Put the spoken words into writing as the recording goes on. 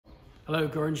Hello,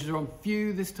 Gorringes are on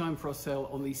view, this time for our sale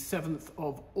on the 7th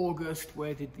of August.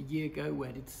 Where did the year go?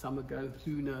 Where did summer go?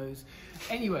 Who knows?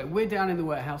 Anyway, we're down in the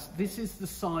warehouse. This is the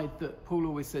side that Paul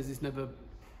always says is never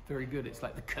very good. It's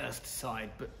like the cursed side,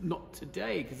 but not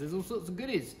today, because there's all sorts of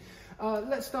goodies.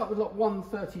 Let's start with lot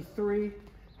 133.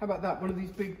 How about that? One of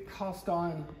these big cast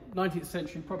iron, 19th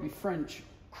century, probably French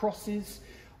crosses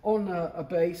on a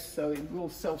base, so it will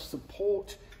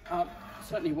self-support.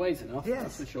 Certainly weighs enough, yes,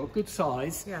 that's for sure. Good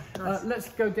size. Yeah, nice. Let's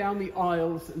go down the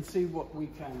aisles and see what we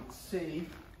can see.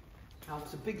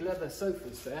 Some big leather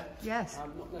sofas there. Yes.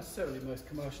 Not necessarily the most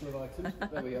commercial of items,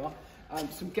 but there we are.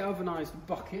 Some galvanised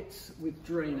buckets with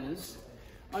drainers.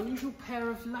 Unusual pair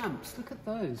of lamps. Look at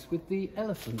those with the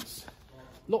elephants.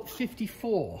 Lot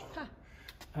 54. Huh.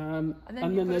 And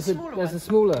then there's a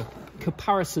smaller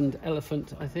caparisoned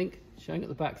elephant, I think, showing at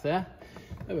the back there.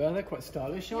 There we are, they're quite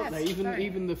stylish, aren't they?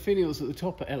 Even the finials at the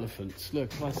top are elephants.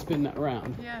 Look, if I spin that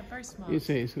around. Yeah, very smart. You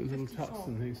see, it's got little tucks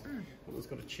and things. That one's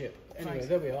got a chip. Anyway,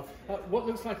 there we are. What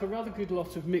looks like a rather good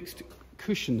lot of mixed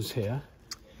cushions here.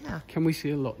 Yeah. Can we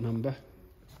see a lot number?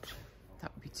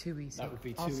 That would be too easy. That would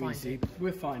be too easy.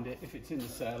 We'll find it. If it's in the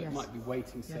sale, it might be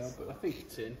waiting sale, but I think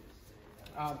it's in.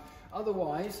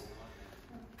 Otherwise,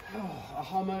 a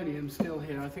harmonium still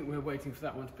here. I think we're waiting for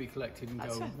that one to be collected and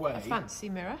go away. A fancy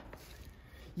mirror.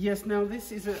 Yes, now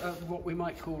this is what we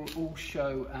might call all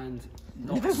show and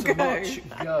not so much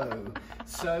go.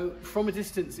 So from a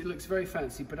distance it looks very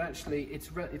fancy, but actually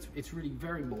it's really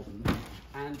very modern,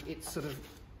 and it's sort of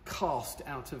cast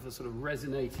out of a sort of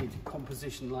resonated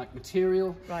composition-like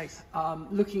material. Right.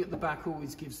 Looking at the back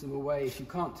always gives them away if you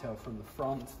can't tell from the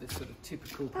front. This sort of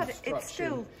typical construction. But it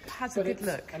still has a good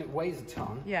look. And it weighs a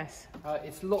ton. Yes.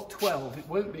 It's lot 12. It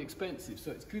won't be expensive,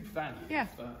 so it's good value. Yeah.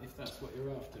 If that's what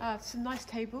you're after. Some nice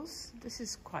tables. This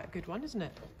is quite a good one, isn't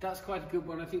it? That's quite a good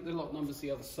one. I think the lot number's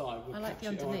the other side. We'll I like the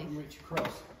underneath. And reach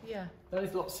across. Yeah. That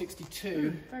is lot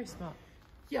 62. Very smart.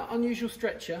 Yeah, unusual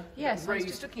stretcher. Yes, I was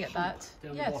just looking at that.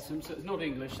 Down the bottom, so it's not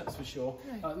English, that's for sure.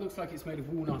 No. It looks like it's made of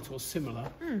walnut or similar.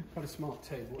 Quite a smart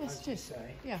table, as you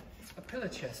say. Yeah. A pillar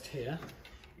chest here.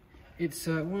 It's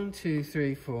 1, 2,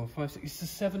 3, 4, 5, 6. It's a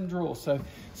 7 drawer, so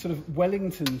sort of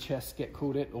Wellington chests get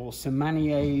called it, or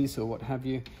Semaniers, or what have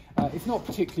you. It's not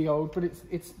particularly old, but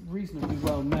it's reasonably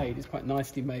well made. It's quite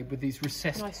nicely made with these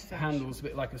recessed handles, a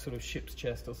bit like a sort of ship's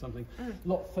chest or something.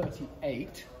 Lot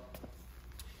 38.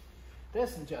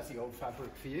 There's some jazzy old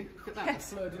fabric for you. Look at that,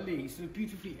 yes. Fleur-de-lis, sort of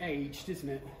beautifully aged, isn't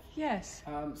it? Yes.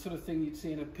 Sort of thing you'd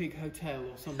see in a pig hotel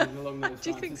or something along those lines.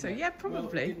 Do you think so? Yeah, probably.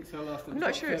 Well, it didn't sell last time. I'm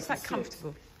not sure it's that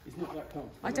comfortable. It's not that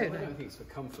comfortable. I don't know. I don't think it's for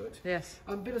comfort. Yes.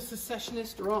 A bit of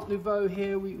Secessionist or Art Nouveau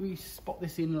here. We spot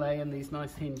this inlay and these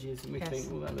nice hinges, and we think,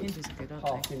 oh, that looks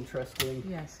half interesting.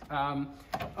 Yes.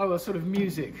 A sort of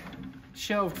music,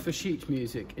 shelved for sheet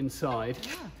music inside.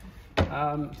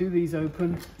 Yeah. Do these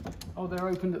open? Oh, they're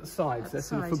opened at the sides. They're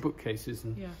sort of for bookcases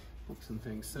and books and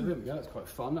things. So there we go, that's quite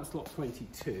fun. That's lot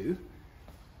 22.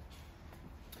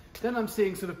 Then I'm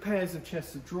seeing sort of pairs of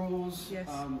chests of drawers,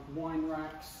 wine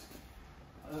racks,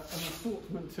 an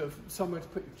assortment of somewhere to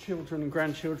put your children and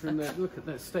grandchildren there. Look at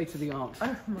that, state of the art.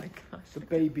 Oh my gosh. The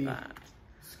baby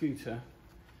scooter.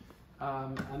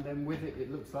 And then with it,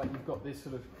 it looks like you've got this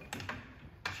sort of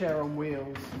chair on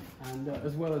wheels, and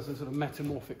as well as a sort of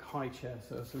metamorphic high chair,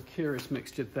 so a sort of curious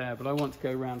mixture there. But I want to go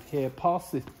around here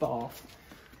past this bath.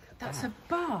 That's a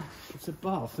bath. It's a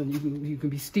bath, and you can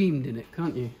be steamed in it,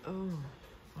 can't you? Oh,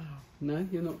 wow. No,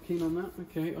 you're not keen on that?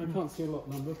 Okay, I can't see a lot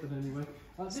number, but anyway.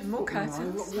 Some more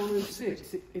curtains. Lot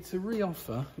 106. It's a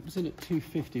re-offer. It was in at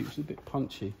 250, which is a bit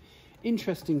punchy.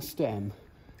 Interesting stem.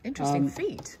 Interesting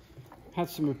feet. Had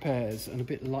some repairs and a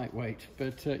bit lightweight,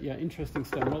 but yeah, interesting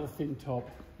stem, rather thin top.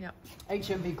 Yeah.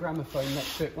 HMV gramophone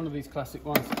next to it, one of these classic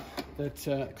ones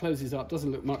that closes up,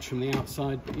 doesn't look much from the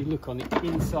outside, but you look on it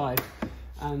inside,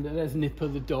 and there's Nipper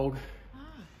the dog.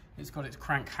 It's got its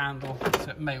crank handle, so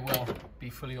it may well be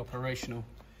fully operational.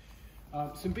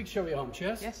 Some big showy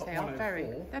armchairs. Yes, they are very.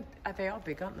 They are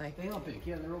big, aren't they? They are big,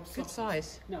 yeah. They're all good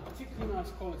size. Now, particularly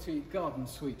nice quality garden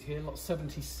suite here, lot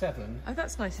 77. Oh,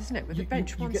 that's nice, isn't it? With a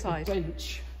bench one side. You get a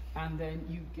bench, and then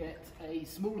you get a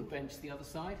smaller bench the other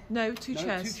side. No, two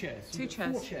chairs. Two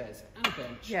chairs. 4 chairs and a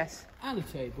bench. Yes. And a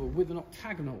table with an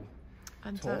octagonal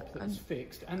top that's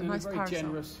fixed, and then a very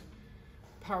generous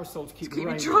parasol to keep the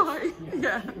rain dry.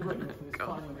 Yeah.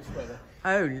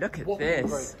 Oh, look at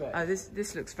this. Oh,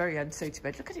 this looks very unsuited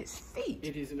bed. Look at its feet.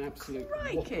 It is an absolute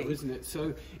whopper, isn't it?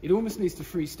 So it almost needs to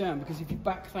freeze down, because if you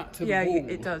back that to the wall,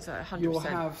 it does 100%. You'll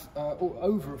have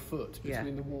over a foot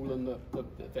between the wall and the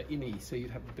innie, so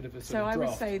you'd have a bit of a sort of draft. So I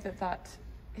would say that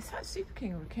is that Super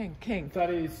King or a King? King. That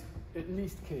is at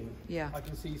least king. Yeah. I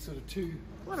can see sort of two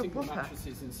single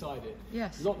mattresses inside it.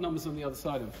 Yes. Lot numbers on the other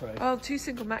side, I'm afraid. Well, 2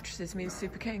 single mattresses means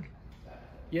super king.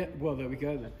 Yeah, well, there we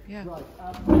go then. Yeah. Right.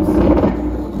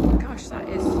 Gosh, that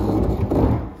is...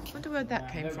 I wonder where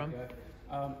that came from.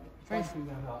 Very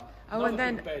that up. Oh, another and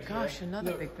then, bed gosh, here.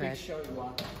 another Look, big bed. Big show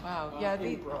one. Wow, yeah.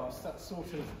 In brass, that's sort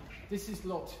of, this is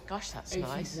lot Gosh, that's 81.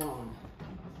 nice.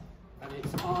 And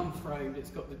it's arm framed, it's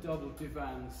got the double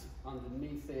divans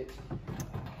underneath it.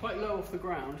 Quite low off the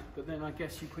ground, but then I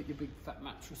guess you put your big fat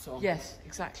mattress on. Yes,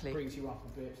 exactly. Brings you up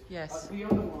a bit. Yes. The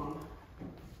other one,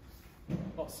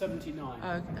 lot 79.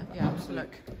 Oh, yeah, Absolute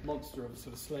look. monster of a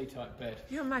sort of sleigh type bed.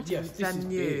 You imagine Yes, if this they're is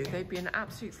new, big. they'd be an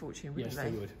absolute fortune, wouldn't Yes, they?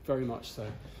 they would. Very much so.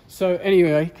 So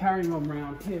anyway, carrying on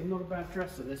round here, not a bad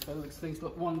dresser. This fellow looks things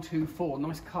look 1, 2, 4.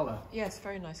 Nice colour. Yes,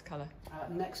 very nice colour.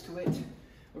 Next to it,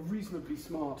 a reasonably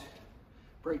smart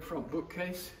break front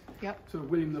bookcase. Yep. Sort of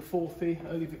William IV-y,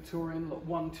 early Victorian, lot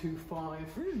 125.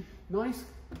 Nice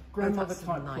grandmother that's a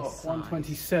type nice clock, size.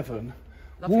 127.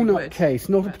 Lovely Walnut wood. case,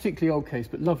 not a particularly old case,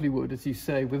 but lovely wood, as you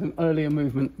say, with an earlier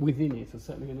movement within it, or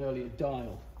certainly an earlier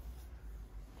dial.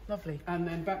 Lovely. And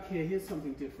then back here, here's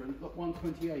something different, lot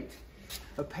 128.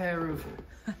 A pair of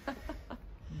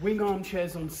wing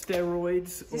armchairs on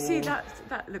steroids. You see, that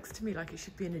looks to me like it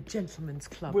should be in a gentleman's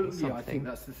club Well, or something. yeah, I think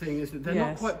that's the thing, isn't it? They're not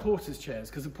Yes. quite porter's chairs,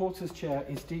 because a porter's chair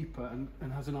is deeper and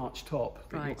has an arched top,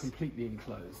 but you're Right. completely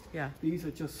enclosed. Yeah. These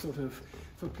are just sort of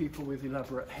for people with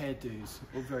elaborate hairdos,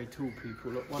 or very tall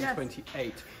people, at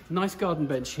 128. Nice garden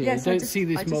bench here. Yes, You I don't just- see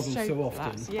this I just model showed so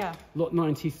often. that, yeah. Lot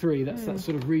 93, that's that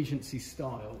sort of Regency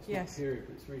style. It's Yes. not period,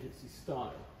 but it's Regency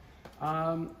style.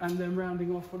 And then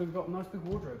rounding off, what have we got? A nice big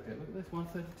wardrobe here. Look at this,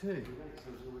 132.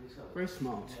 Very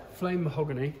smart. Flame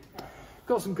mahogany.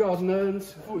 Got some garden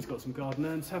urns. We've always got some garden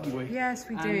urns, haven't we? Yes,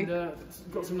 we do.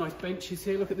 And got some nice benches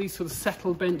here. Look at these sort of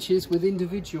settle benches with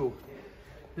individual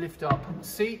lift up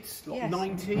seats. Lot Yes.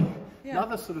 90. Yeah.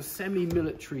 Another sort of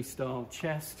semi-military style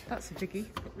chest. That's a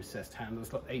biggie. Got recessed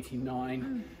handles, lot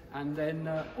 89. And then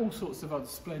all sorts of other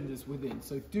splendours within.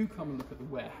 So do come and look at the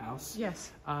warehouse.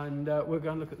 Yes. And we're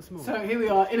going to look at the smalls. So here we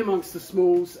are in amongst the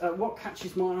smalls. What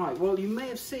catches my eye? Well, you may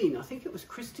have seen, I think it was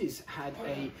Christie's had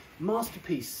a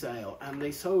masterpiece sale, and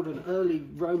they sold an early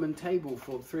Roman table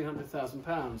for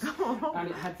 £300,000. And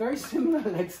it had very similar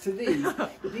legs to these,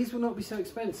 but these will not be so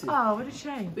expensive. Oh, what a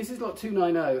shame. This is lot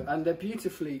 290, and they're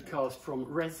beautifully cast from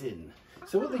resin.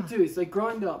 So what they do is they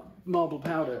grind up marble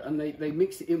powder and they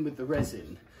mix it in with the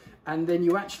resin, and then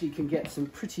you actually can get some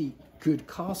pretty good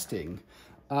casting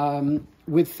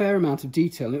with fair amount of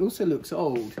detail. And it also looks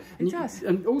old. It does.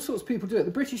 And all sorts of people do it.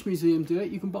 The British Museum do it.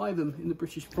 You can buy them in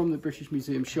from the British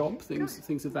Museum shop,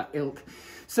 things of that ilk.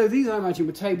 So these, I imagine,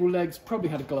 were table legs, probably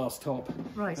had a glass top.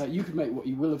 Right. You could make what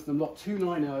you will of them. Lot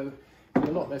 290, for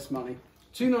a lot less money.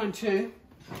 292,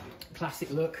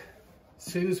 classic look. As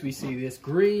soon as we see this,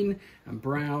 green and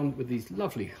brown with these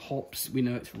lovely hops, we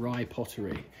know it's rye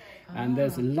pottery. And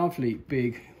there's a lovely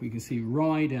big, we can see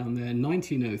rye down there,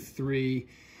 1903.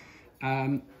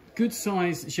 Good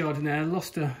size jardiniere,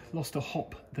 lost a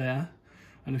hop there,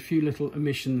 and a few little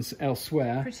emissions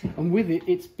elsewhere. Pretty. And with it,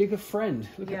 its bigger friend.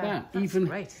 Look at that. That's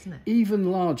great, isn't it?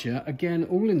 Even larger, again,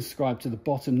 all inscribed to the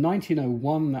bottom.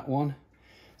 1901, that one.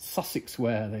 Sussex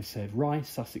ware, they said. Rye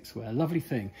Sussex ware. Lovely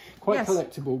thing. Quite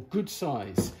collectible, good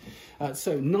size.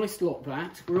 So nice lot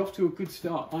that. We're off to a good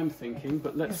start, I'm thinking,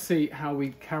 but let's see how we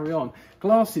carry on.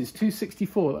 Glasses,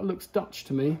 264. That looks Dutch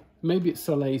to me. Maybe it's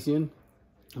Silesian.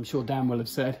 I'm sure Dan will have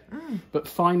said. But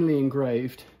finely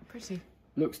engraved. Pretty.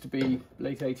 Looks to be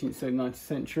late 18th, so 19th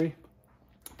century.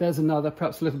 There's another,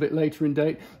 perhaps a little bit later in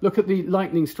date. Look at the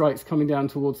lightning strikes coming down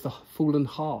towards the fallen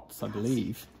hearts, I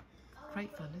believe.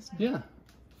 Great fun, isn't it? Yeah.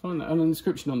 Find that. And an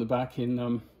inscription on the back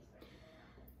in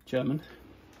German.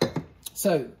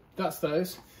 So that's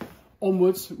those.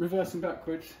 Onwards, reversing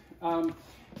backwards.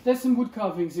 There's some wood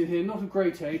carvings in here, not of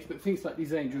great age, but things like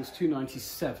these angels,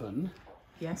 297.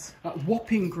 Yes.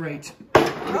 Whopping great.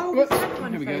 Oh, Whoops. that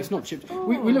one There we go, fell. it's not chipped. Oh.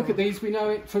 We look at these, we know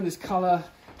it from this colour.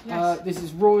 Yes. This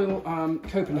is Royal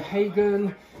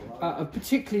Copenhagen. A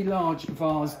particularly large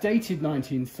vase, dated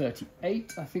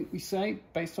 1938, I think we say,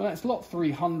 based on that. It's lot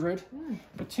 300,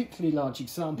 particularly large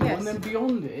example. Yes. And then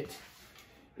beyond it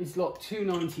is lot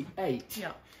 298.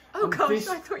 Yeah. Oh And gosh, this-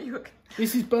 I thought you were...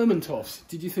 This is Bermontoffs.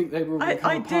 Did you think they were all I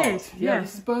come apart? did, Yeah, yes.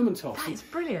 this is Bermontoffs. That is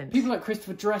brilliant. People like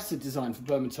Christopher Dresser designed for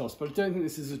Bermontoffs, but I don't think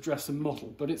this is a Dresser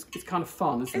model. But it's kind of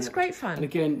fun, isn't it? It's great fun. And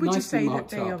again, would you nicely say that marked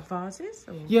they up. are vases?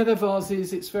 Or? Yeah, they're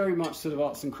vases. It's very much sort of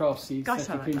arts and craftsy, Gosh, I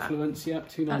Celtic like that. influence. Yep,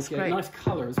 298. great. Nice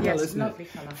colour as well, Yes, isn't lovely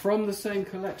it? colour. From the same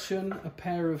collection, a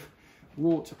pair of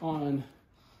wrought iron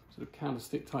sort of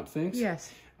candlestick type things.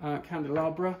 Yes.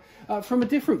 candelabra. From a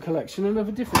different collection and of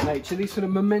a different nature, these sort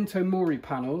of Memento Mori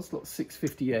panels, lot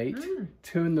 658,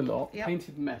 2 in the lot,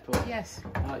 painted metal. Yes.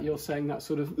 You're saying that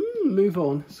sort of move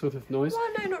on sort of noise. Well,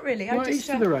 no, not really. Well, I'm just each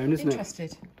to their own, isn't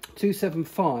interested. it?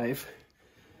 275.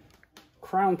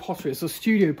 Crown pottery, it's a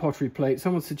studio pottery plate.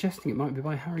 Someone's suggesting it might be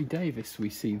by Harry Davis, we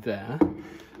see there.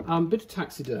 Bit of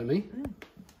taxidermy.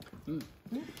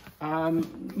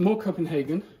 More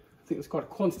Copenhagen. I think there's quite a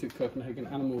quantity of Copenhagen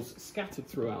animals scattered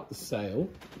throughout the sale.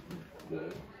 Do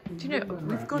you know,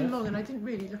 we've gone along and I didn't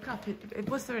really look up.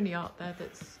 Was there any art there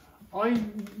that's... I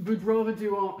would rather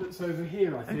do art that's over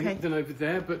here, I think, than over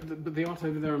there, but the art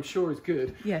over there I'm sure is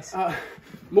good. Yes.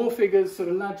 More figures, sort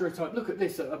of ladro type. Look at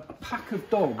this, a pack of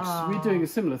dogs. We're doing a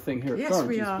similar thing here at Gorringes.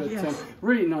 We are, but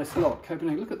really nice lot.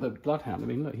 Copenhagen, look at the bloodhound. I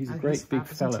mean, look, he's a great big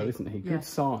fellow, isn't he? Good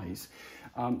size.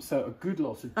 So a good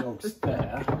lot of dogs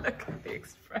there. Look at the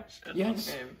expression on him. Looks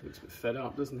a bit fed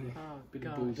up, doesn't he? Oh, bit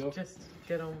of bulldog. Just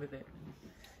get on with it.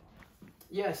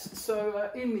 Yes, so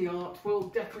in the art, well,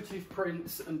 decorative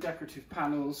prints and decorative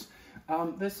panels.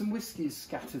 There's some whiskies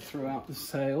scattered throughout the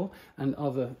sale and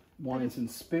other wines and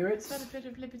spirits. Is that a bit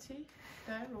of liberty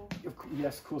there? Or?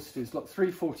 Yes, of course it is. Lot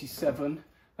 347,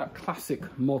 that classic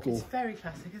model. It's very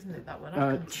classic, isn't it, that one?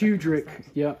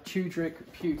 Tudrick, Tudrick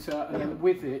pewter, and then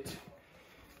with it,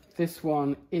 this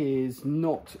one is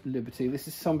not Liberty, this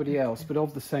is somebody else, but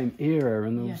of the same era,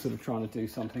 and they're sort of trying to do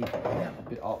something a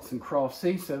bit arts and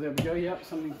craftsy. So there we go,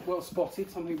 something well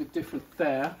spotted, something a bit different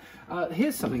there.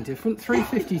 Here's something different,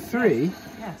 353.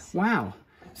 Yes. Wow.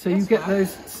 So you get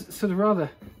those sort of rather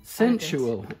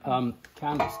sensual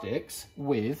candlesticks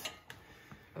with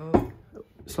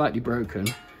slightly broken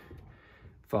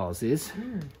vases,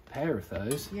 pair of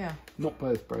those, not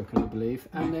both broken I believe,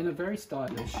 and then a very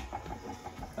stylish,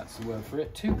 that's the word for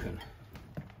it, toucan.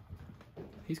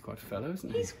 He's quite a fellow,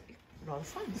 isn't he? He's rather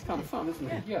fun. He's kind of fun, isn't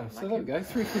he? Yeah, so there we go,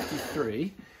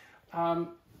 353. I'm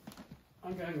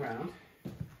going round,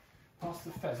 past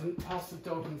the pheasant, past the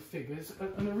dog and figures,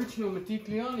 an original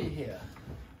Modigliani here.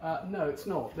 No, it's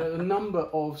not. There are a number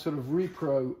of sort of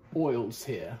repro oils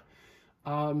here,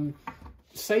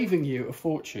 saving you a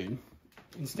fortune.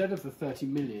 Instead of the 30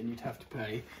 million you'd have to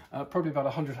pay, probably about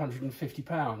 150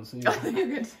 pounds. And you're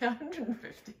going to say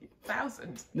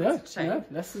 150,000? No,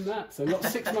 less than that. So lot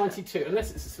 692,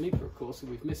 unless it's a sleeper, of course,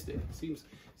 and we've missed it. Seems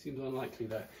unlikely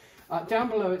though. Down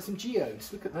below it's some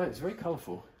geodes. Look at those, very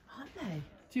colourful. Aren't they?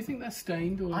 Do you think they're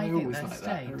stained, or are they always like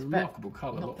that? They're a remarkable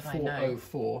colour. Lot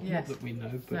 404. Not that we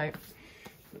know, but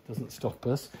that doesn't stop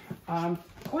us.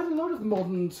 Quite a lot of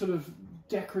modern sort of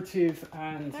decorative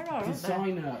and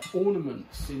designer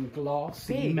ornaments in glass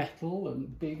and metal,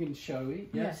 and big and showy.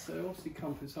 Yes, they obviously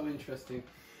come from some interesting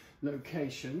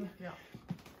location.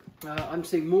 I'm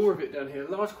seeing more of it down here.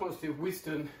 Large quantity of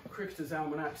Wisden Cricketers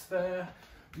Almanacs there.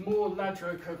 More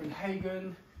Ladro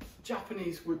Copenhagen,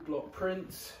 Japanese woodblock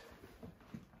prints.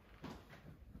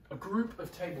 A group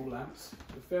of table lamps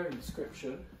of varying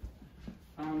description.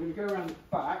 I'm going to go around the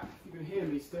back, if you can hear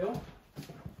me still.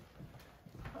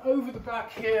 Over the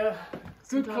back here,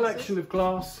 good collection of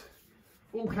glass,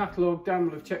 all catalogue. Dan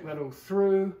will have checked that all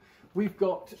through. We've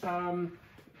got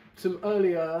some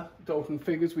earlier Dalton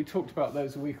figures, we talked about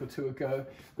those a week or two ago.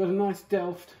 Got a nice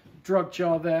Delft drug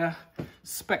jar there,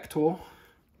 Spector,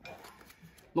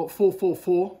 lot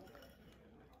 444,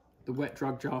 the wet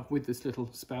drug jar with this little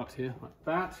spout here, like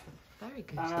that. Very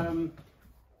good.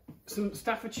 Some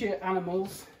Staffordshire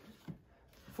animals.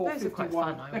 Those are quite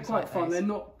fun. They're quite fun. They're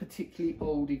not particularly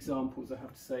old examples, I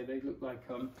have to say. They look like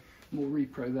more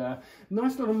repro there.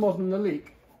 Nice lot of modern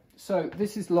Lalique. So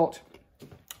this is lot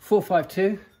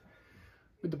 452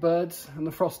 with the birds and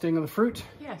the frosting and the fruit.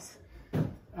 Yes.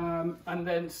 And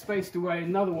then spaced away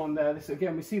another one there. This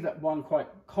again, we see that one quite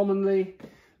commonly.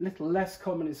 Little less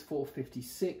common is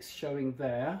 456 showing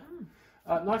there.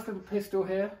 Nice little pistol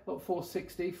here, lot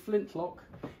 460, flintlock.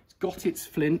 It's got its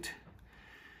flint.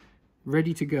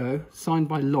 Ready to go, signed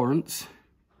by Lawrence.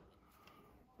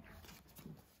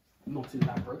 Not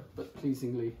elaborate, but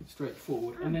pleasingly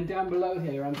straightforward. And then down below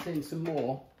here, I'm seeing some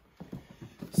more,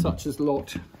 such as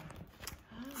lot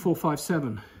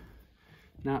 457.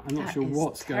 Now, I'm not sure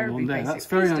what's going on there. That's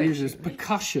very unusual. It's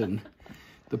percussion.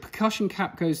 The percussion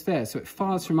cap goes there, so it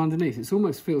fires from underneath. It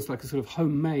almost feels like a sort of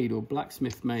homemade or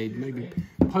blacksmith-made, maybe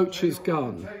poacher's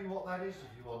gun. Tell you what that is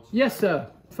if you want to. Yes, sir.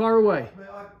 Fire away.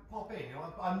 Pop in.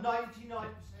 I'm 99%.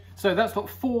 So that's lot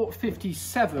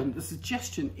 457. The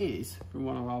suggestion is, from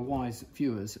one of our wise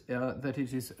viewers, that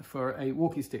it is for a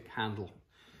walking stick handle.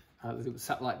 That it was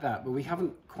sat like that, but we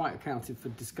haven't quite accounted for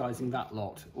disguising that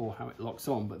lot or how it locks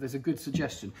on, but there's a good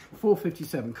suggestion.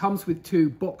 457 comes with 2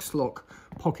 box lock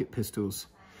pocket pistols.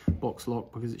 box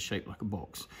lock because it's shaped like a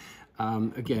box.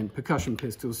 Again, percussion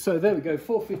pistols. So there we go,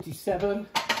 457.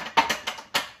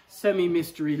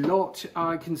 Semi-mystery lot.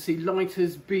 I can see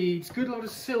lighters, beads, good lot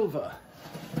of silver.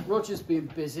 Roger's been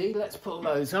busy. Let's pull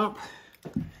those up.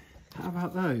 How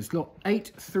about those? Lot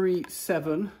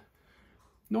 837.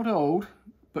 Not old,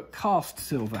 but cast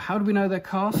silver. How do we know they're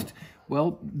cast?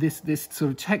 Well, this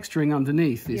sort of texturing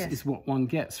underneath is what one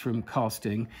gets from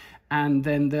casting. And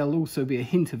then there'll also be a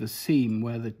hint of a seam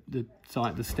where the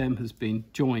stem has been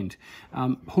joined.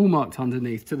 Hallmarked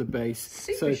underneath to the base.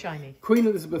 Super shiny. Queen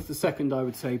Elizabeth II, I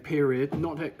would say, period.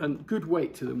 And good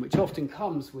weight to them, which often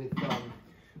comes with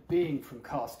being from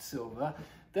cast silver.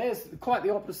 There's quite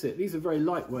the opposite. These are very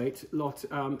lightweight. Lot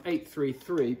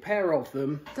 833, pair of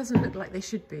them. Doesn't look like they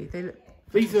should be. They look.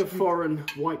 These are foreign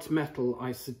white metal,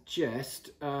 I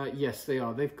suggest. Yes, they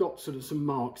are. They've got sort of some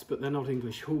marks, but they're not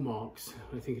English hallmarks.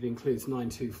 I think it includes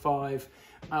 925.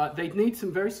 They'd need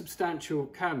some very substantial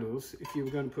candles if you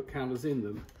were going to put candles in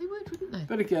them. They would, wouldn't they?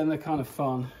 But again, they're kind of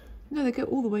fun. No, they go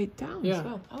all the way down as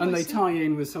well. Oh, and they tie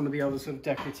in with some of the other sort of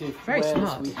decorative very wares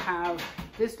smart. we have.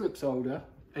 This looks older,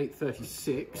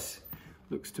 836.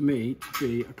 Looks to me to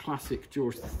be a classic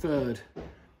George III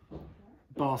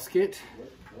basket.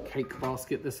 Cake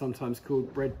basket, they're sometimes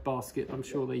called bread basket. I'm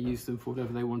sure they used them for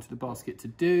whatever they wanted the basket to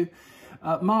do.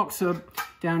 Marks are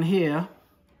down here,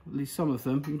 at least some of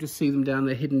them. You can just see them down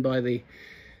there hidden by the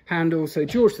handle. So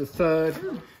George III,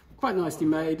 quite nicely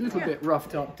made, a little bit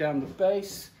roughed up down the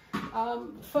base.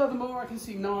 Furthermore, I can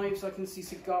see knives, I can see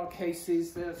cigar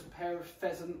cases, there's a pair of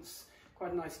pheasants,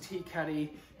 quite a nice tea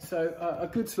caddy. So a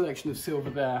good selection of silver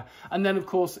there. And then, of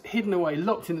course, hidden away,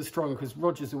 locked in the strong because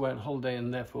Roger's away on holiday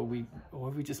and therefore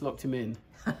have we just locked him in?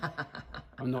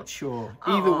 I'm not sure.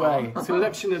 Either way,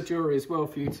 selection of jewellery as well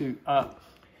for you to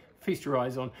feast your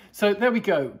eyes on. So there we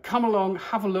go. Come along,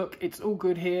 have a look. It's all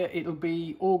good here. It'll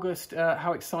be August.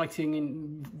 How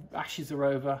exciting. Ashes are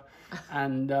over.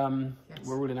 And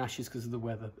we're all in ashes because of the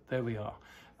weather. But there we are.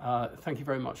 Thank you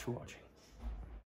very much for watching.